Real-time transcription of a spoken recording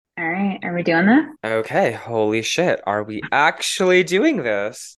right, are we doing this? Okay, holy shit. Are we actually doing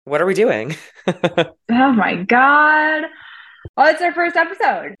this? What are we doing? Oh my God. Oh, it's our first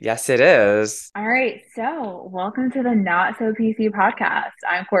episode. Yes, it is. All right, so welcome to the Not So PC podcast.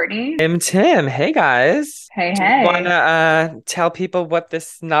 I'm Courtney. I'm Tim. Hey guys. Hey, Do we want to hey. tell people what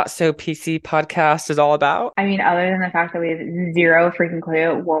this Not So PC podcast is all about? I mean, other than the fact that we have zero freaking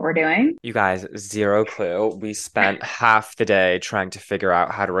clue what we're doing, You guys, zero clue. We spent half the day trying to figure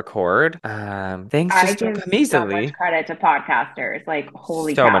out how to record. Things I just don't give come so much easily. credit to podcasters. Like,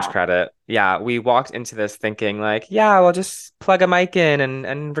 holy So much cow. credit. Yeah, we walked into this thinking like, yeah, we'll just plug a mic in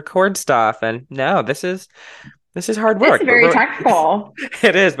and record stuff. And no, this is hard It's work, but very we're technical.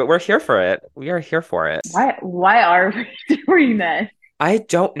 it is, but we're here for it. We are here for it. Why are we doing this? I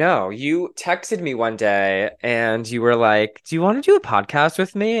don't know. You texted me one day and you were like, "Do you want to do a podcast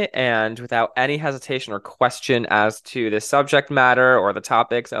with me?" And without any hesitation or question as to the subject matter or the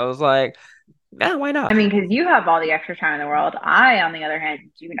topics, I was like, "Yeah, why I not?" mean, because you have all the extra time in the world. I, on the other hand,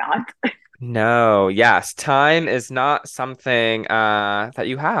 do not. No, yes, time is not something that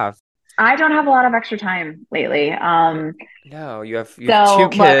you have. I don't have a lot of extra time lately. No, you have two So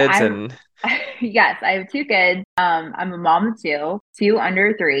look, kids I'm and yes, I have two kids. I'm a mom of two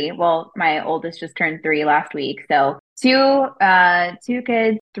under three. Well, my oldest just turned three last week. So two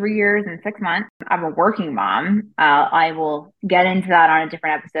kids, 3 years and 6 months. I'm a working mom. I will get into that on a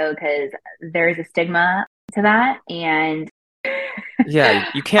different episode because there's a stigma to that. And yeah,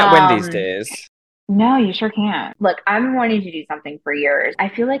 you can't win these um, days. no, you sure can't. Look, I've been wanting to do something for years. I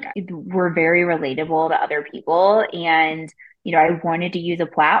feel like we're very relatable to other people. And, I wanted to use a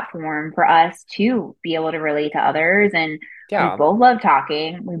platform for us to be able to relate to others. And we Yeah. both love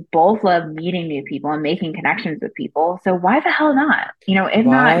talking. We both love meeting new people and making connections with people. So why the hell not? If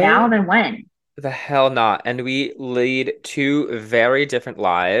not now, Why then when? the hell not? And we lead two very different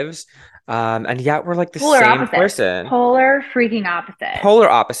lives. And yet we're like the Polar same opposites. person. Polar freaking opposites. Polar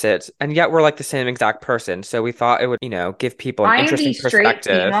opposites, and yet we're like the same exact person. So we thought it would, give people an I am the interesting straight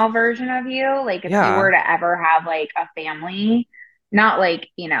perspective. female version of you. Like if you were Yeah. to ever have like a family, not like,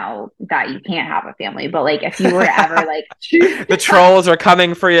 that you can't have a family, but like if you were to ever like choose The trolls are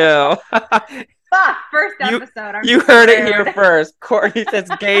coming for you. fuck, first You episode, I'm you so heard it here rude. first. Courtney says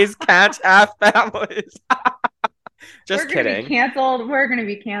gays can't have families. We're Just gonna be kidding. canceled. We're gonna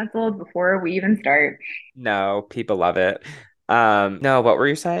be canceled before we even start. No, people love it. No, what were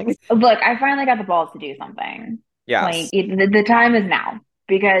you saying? Look, I finally got the balls to do something. Like Yes. the time is now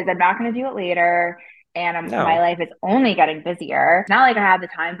because I'm not gonna do it later. And my No. life is only getting busier. Not like I have the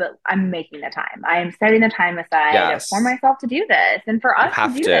time, but I'm making the time. I am setting the time aside for Yes. myself to do this and for You us to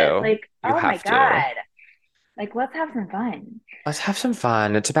have do this. to. Like, You oh my have to. God. Like, let's have some fun. Let's have some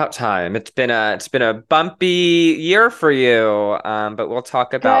fun. It's about time. It's been a bumpy year for you. But we'll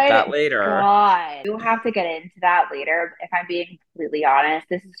talk about that Good later. God. We'll have to get into that later. If I'm being completely honest,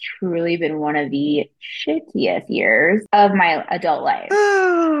 this has truly been one of the shittiest years of my adult life.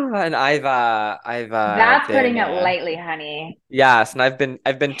 And I've That's been putting it lightly, honey. yes, and I've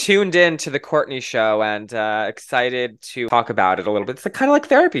been tuned in to the Courtney show and excited to talk about it a little bit. It's kind of like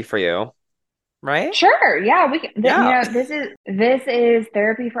therapy for you, right? Sure, yeah, we can. Yeah. This is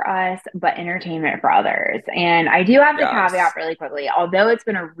therapy for us, but entertainment for others. And I do have to caveat Yes. really quickly, although it's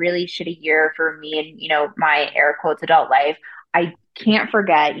been a really shitty year for me and my air quotes adult life, I can't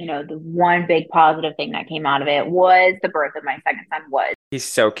forget, the one big positive thing that came out of it was the birth of my second son was. He's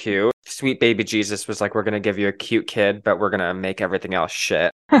so cute. Sweet baby Jesus was like, we're gonna give you a cute kid, but we're gonna make everything else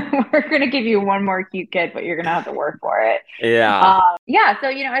shit. We're gonna give you one more cute kid, but you're gonna have to work for it. Yeah. Yeah, so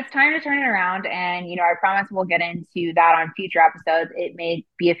it's time to turn it around, and I promise we'll get into that on future episodes. It may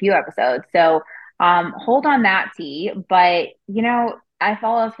be a few episodes, so hold on that tea. But I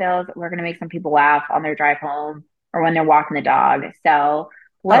follow fails. We're gonna make some people laugh on their drive home or when they're walking the dog. So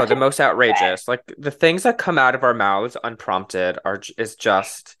Oh, let's the just most do it. outrageous. Like the things that come out of our mouths unprompted is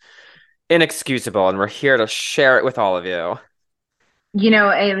just inexcusable, and we're here to share it with all of you.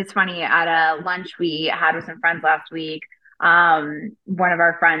 It was funny at a lunch we had with some friends last week. One of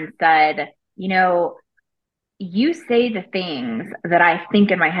our friends said, you say the things that I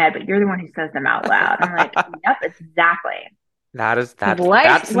think in my head, but you're the one who says them out loud. I'm like, yep, exactly. That is Because that's life's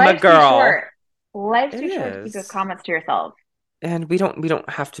that's my life's too short. girl. Life's It too short to keep those is. comments to yourself. And we don't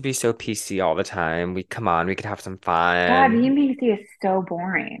have to be so PC all the time. We come on, we could have some God, fun. BMPC is so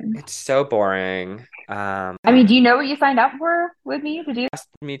boring. It's so boring. I Yeah. mean, do you know what you signed up for with me to do? Asked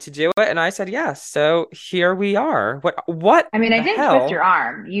me to do it, and I said yes. So here we are. What I mean, I the didn't twist your hell?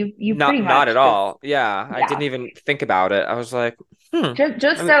 arm. You pretty Not much at just all. Yeah, I yeah. didn't even think about it. I was like, hmm. Just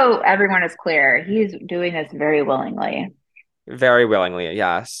I mean, so everyone is clear, he's doing this very willingly. Very willingly,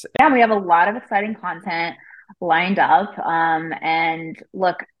 yes. Yeah, we have a lot of exciting content lined up. And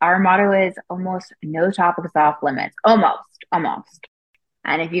look, our motto is almost no topics off limits. Almost.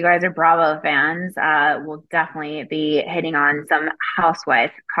 And if you guys are Bravo fans, we'll definitely be hitting on some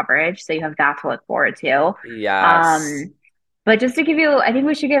housewife coverage. So you have that to look forward to. Yes. Um, but just to give you, I think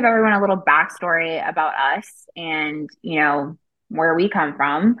we should give everyone a little backstory about us and, where we come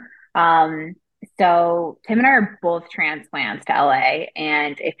from. So Tim and I are both transplants to LA.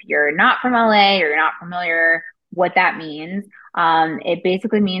 And if you're not from LA or you're not familiar what that means, it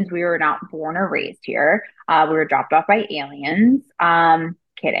basically means we were not born or raised here. We were dropped off by aliens.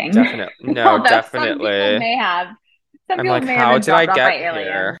 Kidding. Definitely. No, Although definitely. some I'm people like, may have how been did I dropped off by get aliens.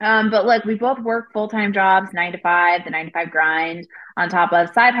 here? But look, we both work full-time jobs, 9 to 5, the 9 to 5 grind, on top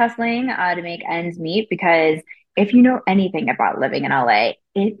of side hustling to make ends meet. Because if you know anything about living in LA,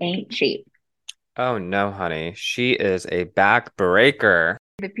 it ain't cheap. Oh no, honey. She is a backbreaker.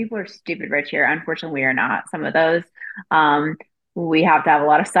 The people are stupid rich here. Unfortunately, we are not some of those. Um, we have to have a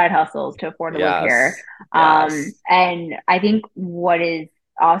lot of side hustles to afford to live here. Yes. Yes. And I think what is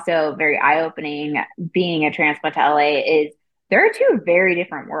also very eye-opening being a transplant to LA is there are two very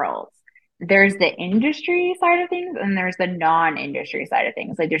different worlds. There's the industry side of things and there's the non-industry side of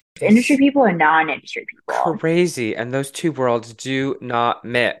things. Like there's industry It's people and non-industry people. crazy. And those two worlds do not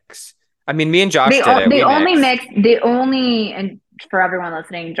mix. I mean, me and Josh They did it. they We only mixed. mix they only and for everyone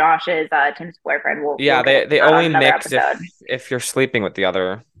listening, Josh is Tim's boyfriend. We'll Yeah, get they into that on only another mix episode. if you're sleeping with the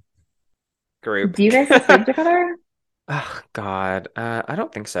other group. Do you guys still sleep together? Oh God. I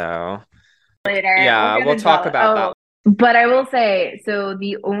don't think so. Later, we'll Yeah, get we'll into talk all. about Oh, that. but I will say, so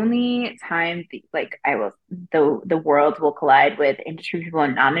the only time like I will the worlds will collide with industry people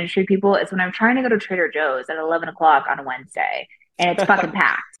and non-industry people is when I'm trying to go to Trader Joe's at 11 o'clock on a Wednesday and it's fucking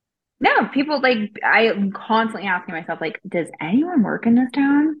packed. No, people like I am constantly asking myself, like, does anyone work in this town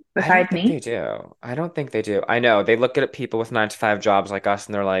I don't besides think they me? do. I don't think they do. I know they look at people with 9 to 5 jobs like us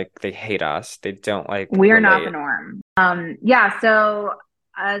and they're like, they hate us. They don't like We are not the relate. norm. Yeah, so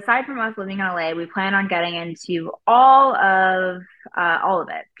aside from us living in LA, we plan on getting into all of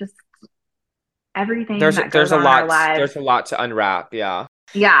it. Just everything that goes on in our lives. There's a lot to unwrap. Yeah.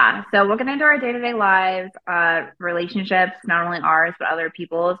 Yeah, so we'll get into our day-to-day lives, relationships, not only ours, but other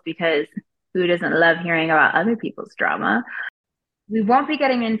people's, because who doesn't love hearing about other people's drama? We won't be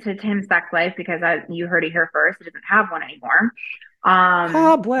getting into Tim's sex life because you heard it here first. He doesn't have one anymore. We'll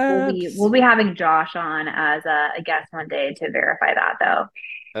Cobwebs. be having Josh on as a guest one day to verify that though.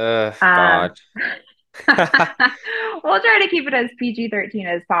 Ugh, Um, God. we'll try to keep it as PG-13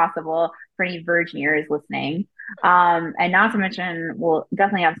 as possible for any virgin ears listening. And not to mention, we'll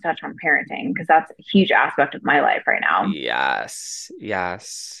definitely have to touch on parenting because that's a huge aspect of my life right now. Yes,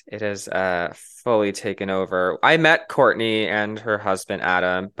 yes, it is fully taken over. I met Courtney and her husband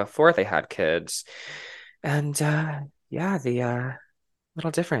Adam before they had kids. And yeah, the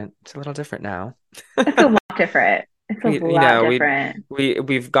little different. It's a little different now. It's a lot different. It's a We you lot know, different.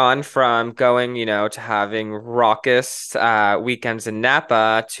 we've gone from going, to having raucous weekends in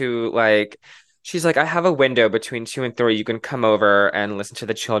Napa to like she's like, I have a window between 2 and 3. You can come over and listen to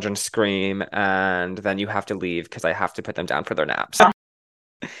the children scream, and then you have to leave because I have to put them down for their naps.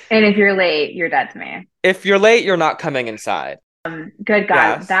 And if you're late, you're dead to me. If you're late, you're not coming inside. Good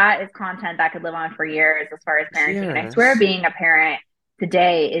God, Yes. that is content that could live on for years as far as parenting. And I swear Years. being a parent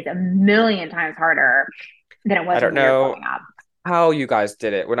today is a million times harder than it I was don't when we were know growing up. how you guys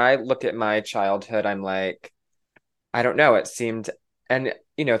did it. When I look at my childhood, I'm like, I don't know. It seemed, and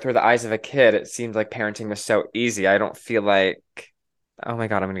through the eyes of a kid, it seemed like parenting was so easy. I don't feel like, oh my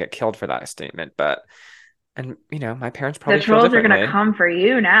God, I'm gonna get killed for that statement. But, and my parents The probably feel trolls are gonna differently. come for you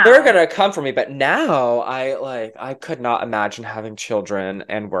They're now. gonna come for me, but now I could not imagine having children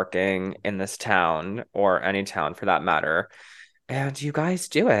and working in this town or any town for that matter. And you guys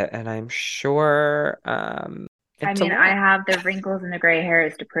do it, and I'm sure I it's a mean, I lot. have the wrinkles and the gray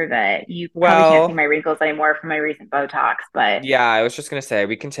hairs to prove it. You probably can't see Well, my wrinkles anymore from my recent Botox, but yeah, I was just gonna say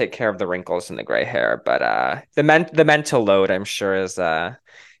we can take care of the wrinkles and the gray hair, but the mental load I'm sure is oh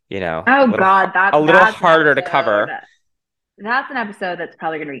God, a little that's an harder to episode. cover. That's an episode that's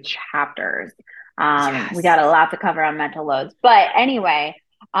probably going to be chapters. We got Yes. a lot to cover on mental loads, but anyway,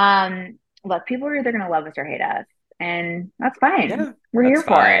 look, people are either going to love us or hate us, and that's fine. Yeah, We're that's here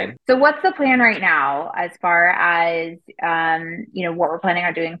for it. fine. So, what's the plan right now as far as what we're planning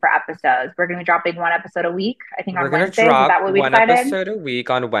on doing for episodes? We're going to be dropping one episode a week, I think, We're on gonna Wednesdays. Is drop that what we one decided? episode a week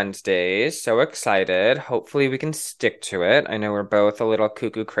on Wednesdays. So excited. Hopefully we can stick to it. I know we're both a little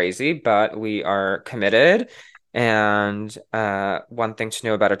cuckoo crazy, but we are committed. And one thing to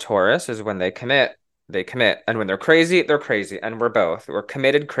know about a Taurus is when they commit, they commit. And when they're crazy, they're crazy. And we're both. We're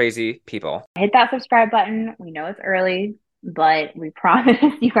committed, crazy people. Hit that subscribe button. We know it's early, but we promise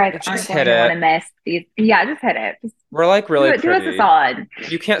you guys aren't Just hit going to want it. to miss these. Yeah, just hit it. Just We're like do really it. Do us a pretty. solid.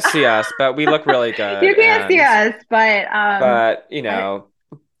 You can't see us, but we look really good. You can't see And, us, but but,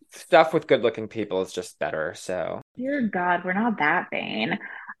 but stuff with good looking people is just better. So, dear God, we're not that vain.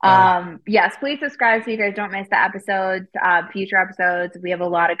 uh, Yes, please subscribe so you guys don't miss the episodes, future episodes. We have a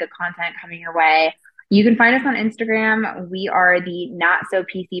lot of good content coming your way. You can find us on Instagram. We are the Not So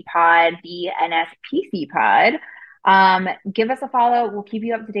PC Pod, the NSPC Pod. Give us a follow. We'll keep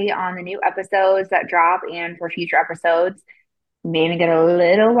you up to date on the new episodes that drop and for future episodes. Maybe get a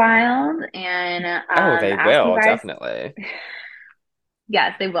little wild and oh, they ask you will, guys. definitely.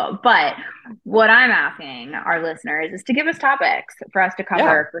 Yes, they will. But what I'm asking our listeners is to give us topics for us to Yeah.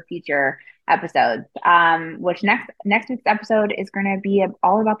 cover for future episodes. Which next week's episode is going to be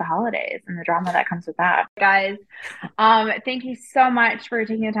all about the holidays and the drama that comes with that. Guys, thank you so much for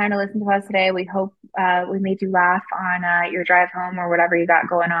taking the time to listen to us today. We hope we made you laugh on your drive home or whatever you got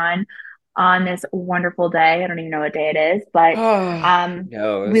going on this wonderful day. I don't even know what day it is, but Oh,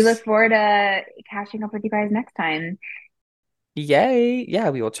 who we look knows? forward to catching up with you guys next time. Yay. Yeah,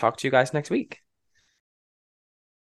 we will talk to you guys next week.